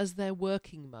same as their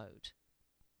working mode.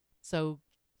 So,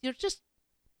 just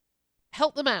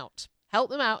help them out. Help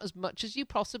them out as much as you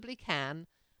possibly can,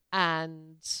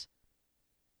 and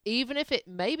even if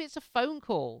maybe it's a phone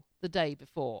call the day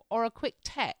before or a quick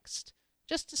text,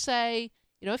 just to say,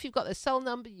 if you've got their cell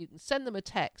number, you can send them a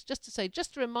text just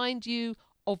to remind you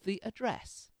of the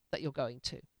address that you're going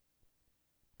to.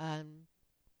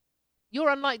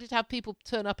 You're unlikely to have people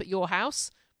turn up at your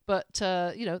house, but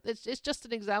it's just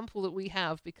an example that we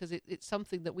have because it's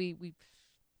something that we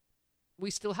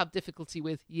still have difficulty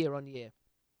with year on year.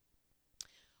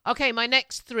 Okay, my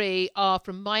next three are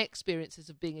from my experiences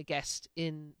of being a guest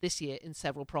this year in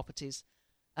several properties.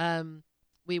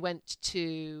 We went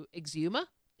to Exuma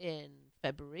in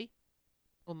February,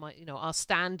 our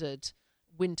standard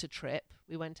winter trip.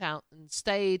 We went out and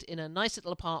stayed in a nice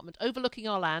little apartment overlooking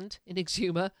our land in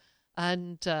Exuma,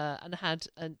 and had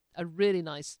a really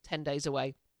nice 10 days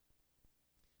away.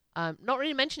 Not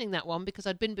really mentioning that one because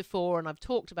I'd been before and I've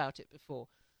talked about it before.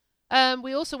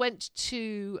 We also went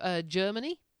to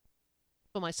Germany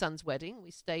for my son's wedding.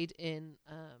 We stayed in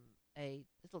a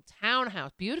little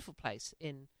townhouse, beautiful place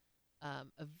in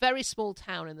a very small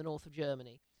town in the north of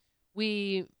Germany.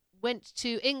 We went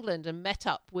to England and met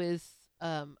up with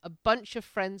a bunch of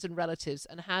friends and relatives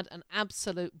and had an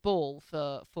absolute ball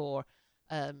for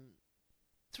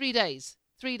 3 days.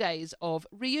 3 days of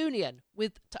reunion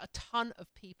with a ton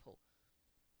of people,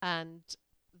 and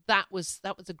that was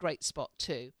a great spot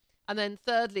too. And then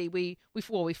thirdly, we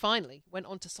finally went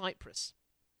on to Cyprus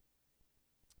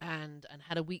and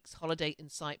had a week's holiday in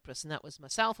Cyprus, and that was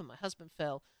myself and my husband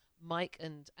Phil, Mike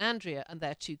and Andrea, and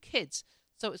their 2 kids.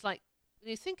 So it was like,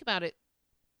 when you think about it,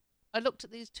 I looked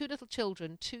at these 2 little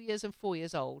children, 2 years and 4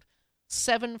 years old,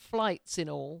 7 flights in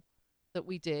all that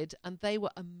we did, and they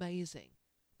were amazing.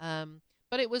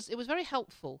 But it was very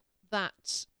helpful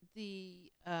that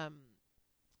the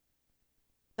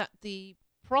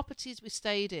properties we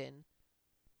stayed in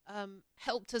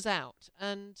helped us out.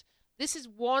 And this is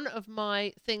one of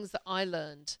my things that I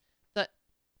learned, that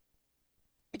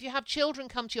if you have children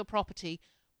come to your property,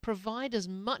 provide as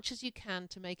much as you can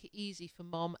to make it easy for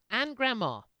mom and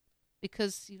grandma,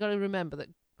 because you've got to remember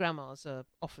that grandmas are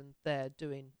often there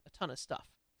doing a ton of stuff.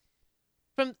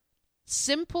 From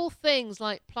simple things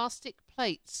like plastic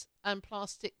plates and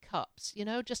plastic cups,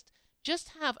 just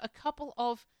have a couple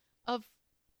of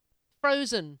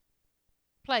frozen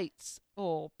plates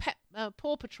or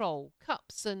Paw Patrol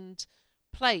cups and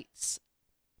plates.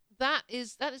 That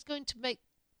is going to make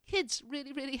kids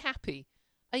really, really happy.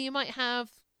 And you might have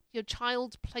your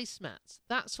child placemats,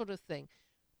 that sort of thing.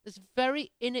 It's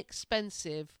very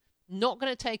inexpensive, not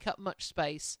going to take up much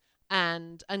space,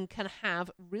 and can have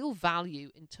real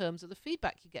value in terms of the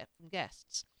feedback you get from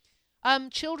guests.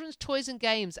 Children's toys and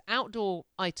games, outdoor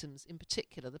items in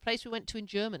particular. The place we went to in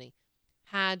Germany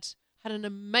had an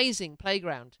amazing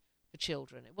playground for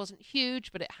children. It wasn't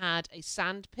huge, but it had a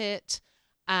sand pit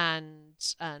and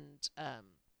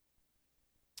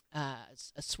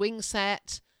a swing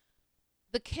set.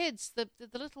 The kids, the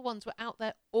little ones, were out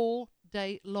there all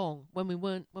day long when we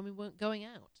weren't going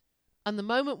out. And the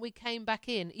moment we came back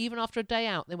in, even after a day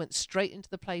out, they went straight into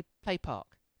the play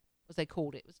park, as they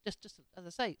called it. It was just as I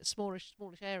say, a smallish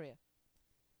area.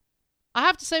 I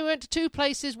have to say we went to 2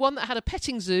 places, one that had a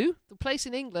petting zoo. The place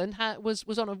in England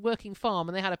was on a working farm,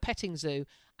 and they had a petting zoo.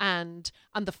 And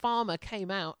the farmer came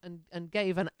out and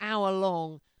gave an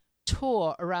hour-long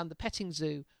tour around the petting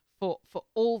zoo for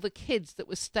all the kids that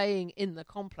were staying in the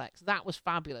complex. That was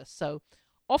fabulous. So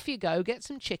off you go, get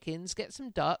some chickens, get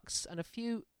some ducks, and a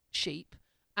few sheep,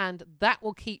 and that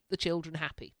will keep the children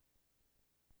happy.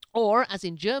 Or, as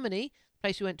in Germany, the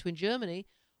place we went to in Germany,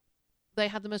 they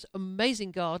had the most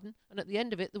amazing garden, and at the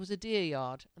end of it there was a deer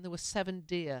yard, and there were 7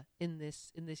 deer in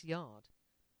this yard.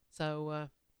 So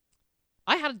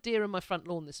I had a deer in my front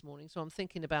lawn this morning, so I'm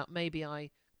thinking about maybe I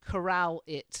corral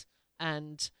it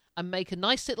and make a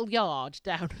nice little yard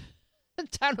down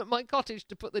at my cottage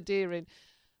to put the deer in.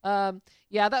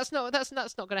 That's not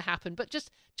going to happen. But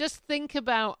just think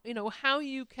about how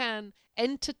you can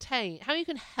entertain, how you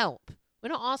can help. We're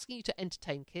not asking you to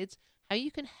entertain kids. How you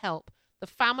can help the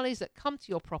families that come to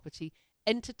your property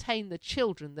entertain the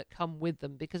children that come with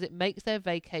them, because it makes their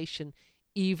vacation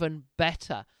even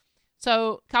better.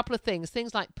 So, a couple of things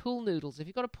like pool noodles. If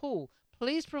you've got a pool,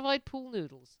 please provide pool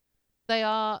noodles.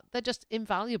 They're just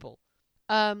invaluable.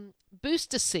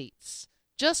 Booster seats,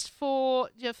 just for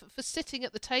sitting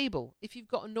at the table. If you've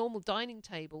got a normal dining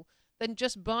table, then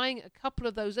just buying a couple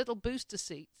of those little booster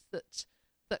seats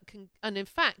that can, and in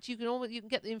fact you can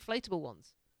get the inflatable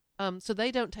ones, so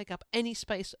they don't take up any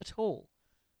space at all.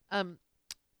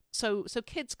 So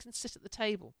kids can sit at the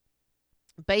table.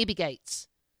 Baby gates.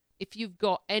 If you've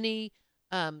got any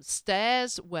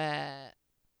stairs where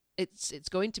it's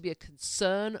going to be a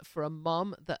concern for a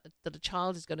mum that a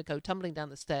child is going to go tumbling down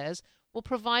the stairs, we'll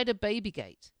provide a baby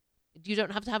gate. You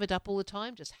don't have to have it up all the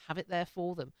time, just have it there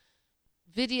for them.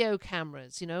 Video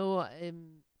cameras,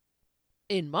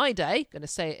 in my day, going to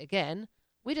say it again,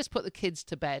 we just put the kids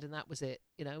to bed and that was it.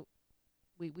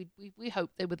 We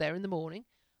hoped they were there in the morning.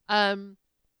 But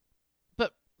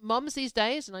mums these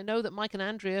days, and I know that Mike and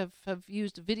Andrea have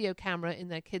used a video camera in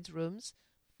their kids' rooms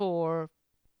for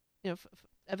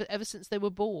ever since they were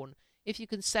born. If you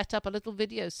can set up a little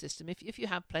video system, if you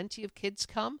have plenty of kids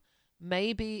come,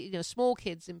 maybe small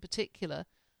kids in particular,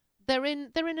 they're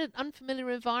in an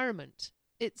unfamiliar environment.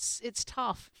 it's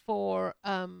tough for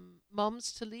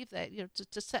mums to leave their,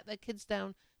 to set their kids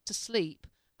down to sleep,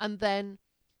 and then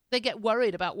they get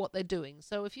worried about what they're doing.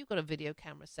 So if you've got a video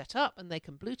camera set up and they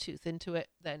can Bluetooth into it,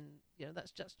 then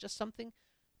that's just something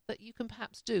that you can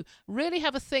perhaps do. Really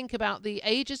have a think about the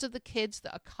ages of the kids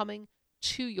that are coming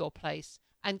to your place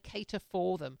and cater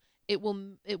for them. It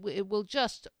will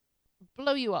just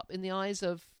blow you up in the eyes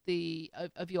of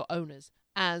your owners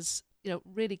as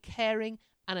really caring,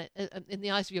 and in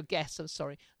the eyes of your guests. I'm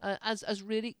sorry, as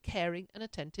really caring and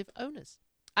attentive owners.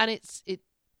 And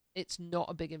it's not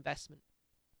a big investment.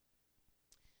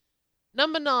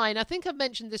 Number 9, I think I've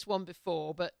mentioned this one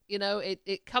before, but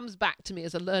it comes back to me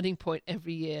as a learning point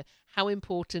every year, how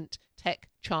important tech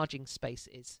charging space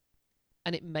is.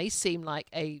 And it may seem like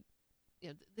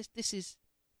this is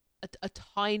a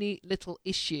tiny little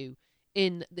issue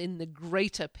in the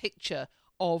greater picture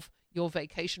of your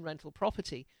vacation rental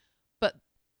property. But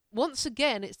once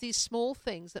again, it's these small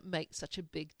things that make such a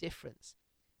big difference.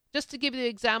 Just to give you an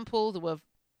example,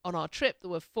 on our trip,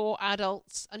 there were 4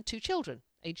 adults and 2 children,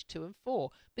 aged 2 and 4.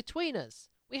 Between us,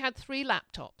 we had 3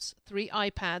 laptops, 3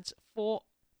 iPads, 4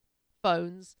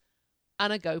 phones,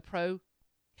 and a GoPro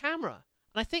camera.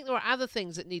 And I think there were other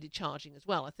things that needed charging as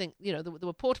well. I think, there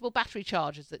were portable battery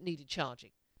chargers that needed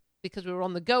charging because we were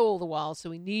on the go all the while,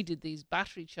 so we needed these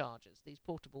battery chargers, these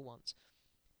portable ones.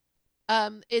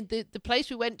 In the place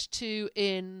we went to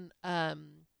in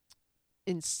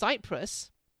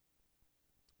Cyprus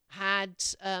had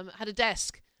a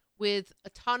desk with a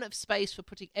ton of space for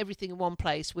putting everything in one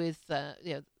place, with that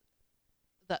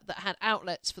had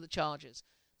outlets for the chargers.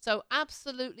 So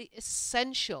absolutely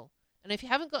essential. And if you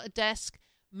haven't got a desk,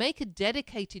 make a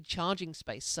dedicated charging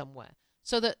space somewhere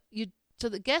so that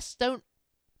guests don't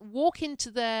walk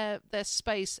into their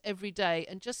space every day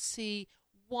and just see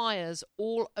wires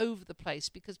all over the place,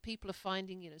 because people are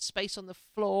finding space on the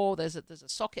floor. There's a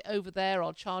socket over there.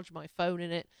 I'll charge my phone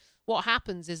in it. What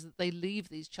happens is that they leave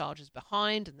these chargers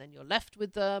behind, and then you're left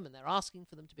with them, and they're asking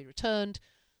for them to be returned.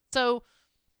 So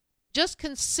just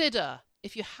consider,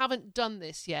 if you haven't done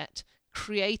this yet,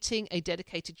 creating a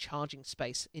dedicated charging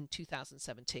space in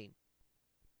 2017.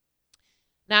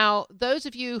 Now, those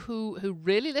of you who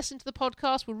really listen to the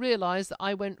podcast will realize that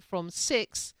I went from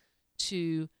 6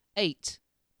 to 8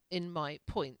 in my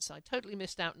points. I totally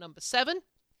missed out number 7,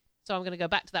 so I'm going to go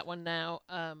back to that one now.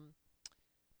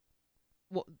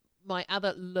 What my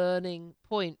other learning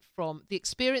point from the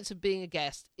experience of being a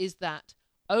guest is that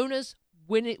owners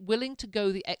willing to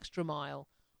go the extra mile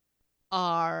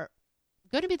are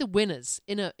going to be the winners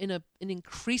in an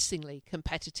increasingly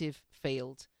competitive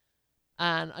field.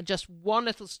 And just one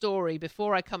little story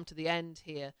before I come to the end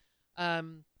here.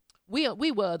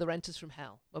 We were the renters from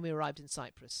hell when we arrived in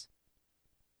Cyprus.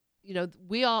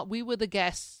 We were the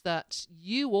guests that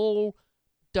you all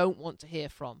don't want to hear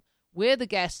from. We're the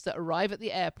guests that arrive at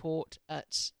the airport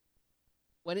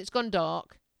when it's gone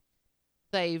dark.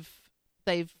 They've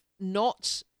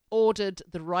not ordered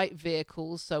the right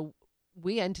vehicles, so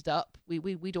we ended up,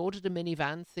 we'd ordered a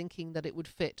minivan thinking that it would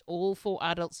fit all 4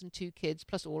 adults and 2 kids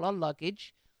plus all our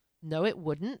luggage. No, it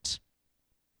wouldn't.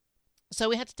 So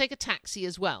we had to take a taxi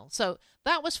as well. So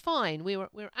that was fine. We were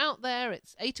out there.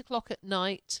 It's 8 o'clock at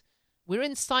night. We're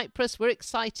in Cyprus. We're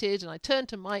excited. And I turned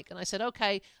to Mike and I said,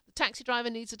 okay, the taxi driver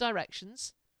needs the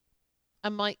directions.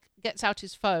 And Mike gets out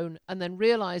his phone and then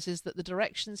realizes that the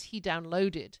directions he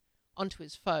downloaded onto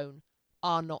his phone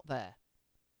are not there.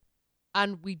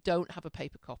 And we don't have a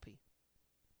paper copy.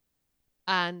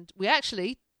 And we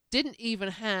actually didn't even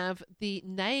have the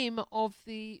name of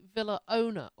the villa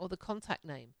owner or the contact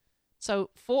name.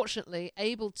 So fortunately,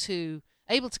 able to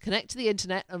connect to the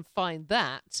internet and find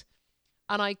that.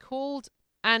 And I called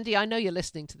Andy. I know you're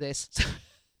listening to this.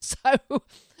 So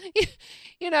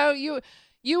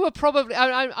you were probably,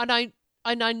 and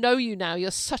I know you now.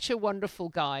 You're such a wonderful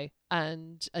guy.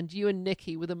 And you and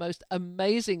Nikki were the most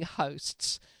amazing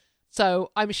hosts.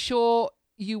 So I'm sure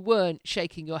you weren't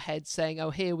shaking your head saying,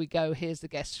 oh, here we go, here's the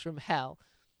guests from hell.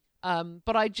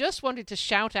 But I just wanted to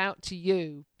shout out to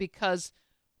you, because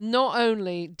not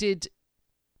only did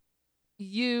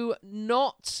you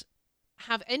not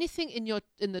have anything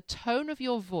in the tone of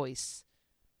your voice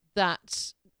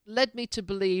that led me to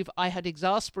believe I had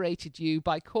exasperated you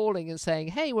by calling and saying,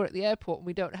 hey, we're at the airport and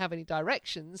we don't have any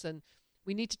directions and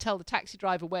we need to tell the taxi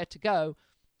driver where to go.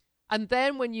 And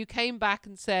then when you came back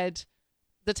and said,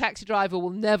 the taxi driver will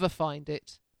never find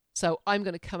it, so I'm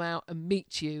going to come out and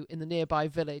meet you in the nearby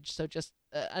village. So just,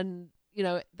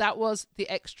 that was the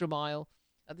extra mile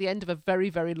at the end of a very,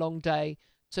 very long day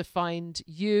to find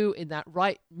you in that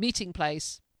right meeting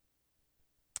place,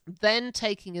 then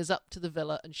taking us up to the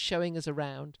villa and showing us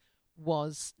around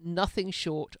was nothing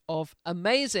short of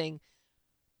amazing,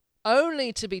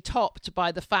 only to be topped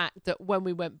by the fact that when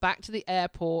we went back to the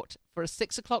airport for a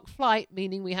 6 o'clock flight,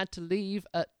 meaning we had to leave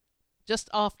at just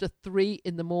after 3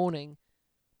 a.m,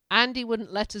 Andy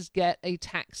wouldn't let us get a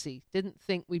taxi, didn't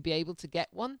think we'd be able to get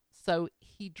one, so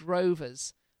he drove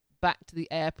us back to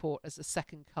the airport as a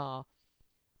second car.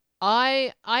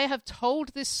 I have told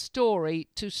this story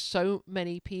to so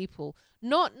many people,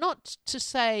 not to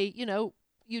say,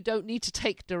 you don't need to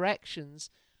take directions,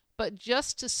 but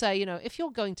just to say, if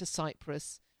you're going to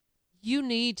Cyprus, you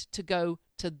need to go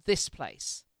to this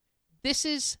place. This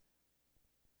is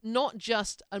not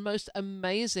just a most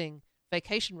amazing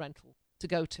vacation rental to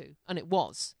go to, and it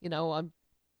was,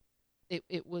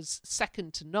 it was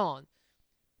second to none,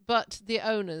 but the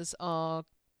owners are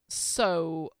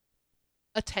so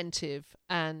attentive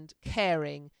and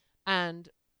caring and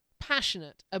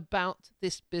passionate about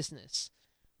this business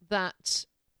that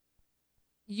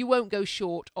you won't go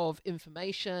short of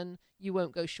information, you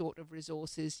won't go short of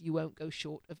resources, you won't go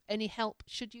short of any help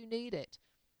should you need it.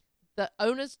 The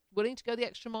owners willing to go the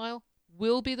extra mile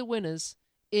will be the winners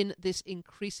in this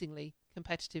increasingly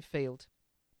competitive field.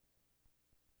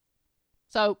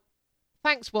 So,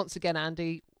 thanks once again,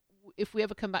 Andy. If we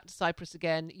ever come back to Cyprus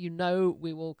again,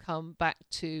 we will come back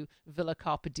to Villa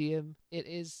Carpe Diem.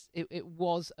 It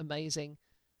was amazing.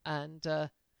 And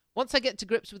once I get to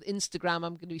grips with Instagram,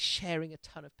 I'm going to be sharing a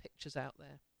ton of pictures out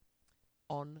there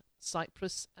on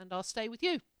Cyprus and our stay with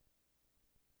you.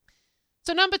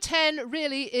 So number 10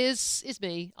 really is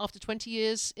me. After 20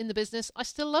 years in the business, I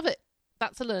still love it.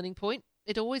 That's a learning point.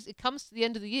 It comes to the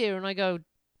end of the year and I go,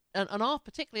 and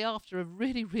particularly after a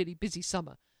really, really busy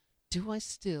summer, do I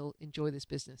still enjoy this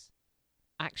business?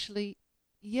 Actually,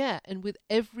 yeah. And with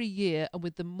every year and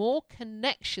with the more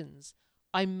connections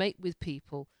I make with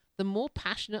people, the more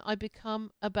passionate I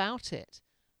become about it.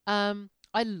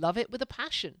 I love it with a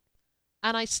passion.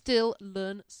 And I still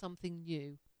learn something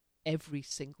new every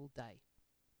single day.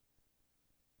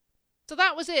 So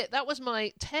that was it. That was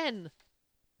my 10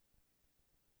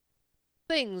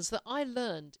 things that I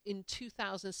learned in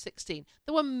 2016.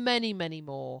 There were many, many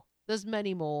more. There's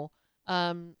many more.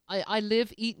 I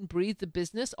live, eat and breathe the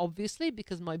business, obviously,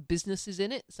 because my business is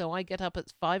in it. So I get up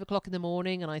at 5 o'clock in the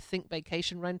morning and I think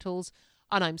vacation rentals,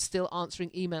 and I'm still answering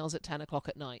emails at 10 o'clock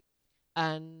at night.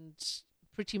 And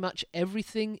pretty much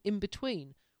everything in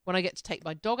between. When I get to take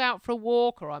my dog out for a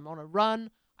walk or I'm on a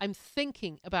run, I'm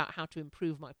thinking about how to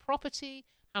improve my property,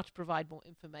 how to provide more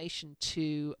information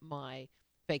to my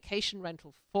vacation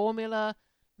rental formula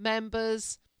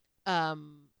members.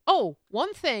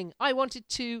 One thing I wanted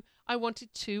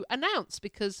to announce,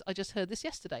 because I just heard this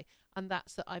yesterday, and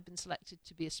that's that I've been selected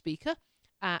to be a speaker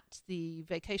at the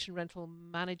Vacation Rental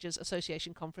Managers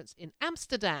Association conference in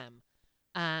Amsterdam.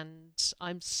 And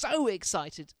I'm so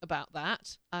excited about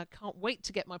that. I can't wait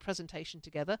to get my presentation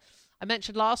together. I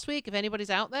mentioned last week, if anybody's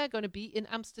out there going to be in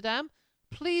Amsterdam,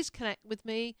 please connect with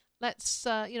me. Let's,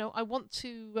 I want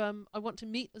to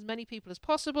meet as many people as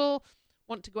possible.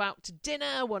 Want to go out to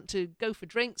dinner. Want to go for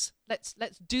drinks. Let's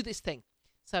do this thing.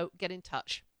 So get in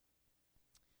touch.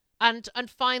 And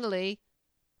finally,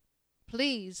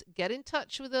 please get in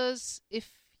touch with us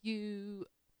if you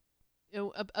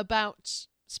know about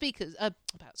speakers. I've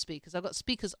got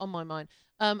speakers on my mind.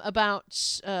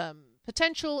 About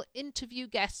potential interview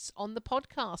guests on the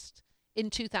podcast in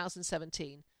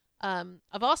 2017.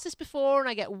 I've asked this before and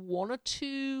I get 1 or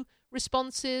 2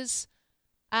 responses,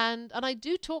 and I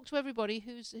do talk to everybody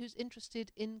who's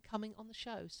interested in coming on the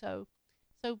show. So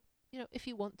if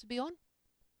you want to be on,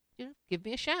 give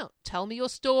me a shout. Tell me your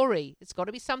story. It's got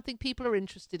to be something people are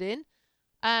interested in,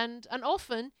 and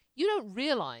often you don't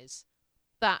realize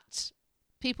that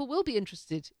people will be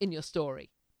interested in your story.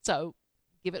 So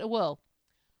give it a whirl.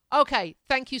 Okay,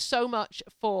 thank you so much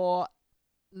for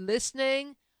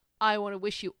listening. I want to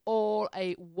wish you all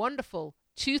a wonderful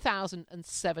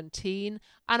 2017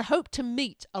 and hope to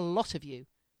meet a lot of you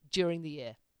during the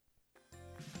year.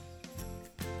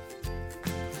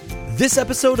 This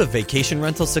episode of Vacation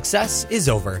Rental Success is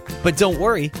over, but don't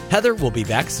worry, Heather will be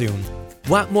back soon.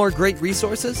 Want more great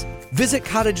resources? Visit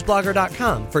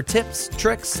cottageblogger.com for tips,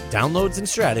 tricks, downloads, and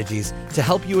strategies to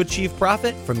help you achieve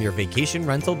profit from your vacation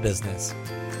rental business.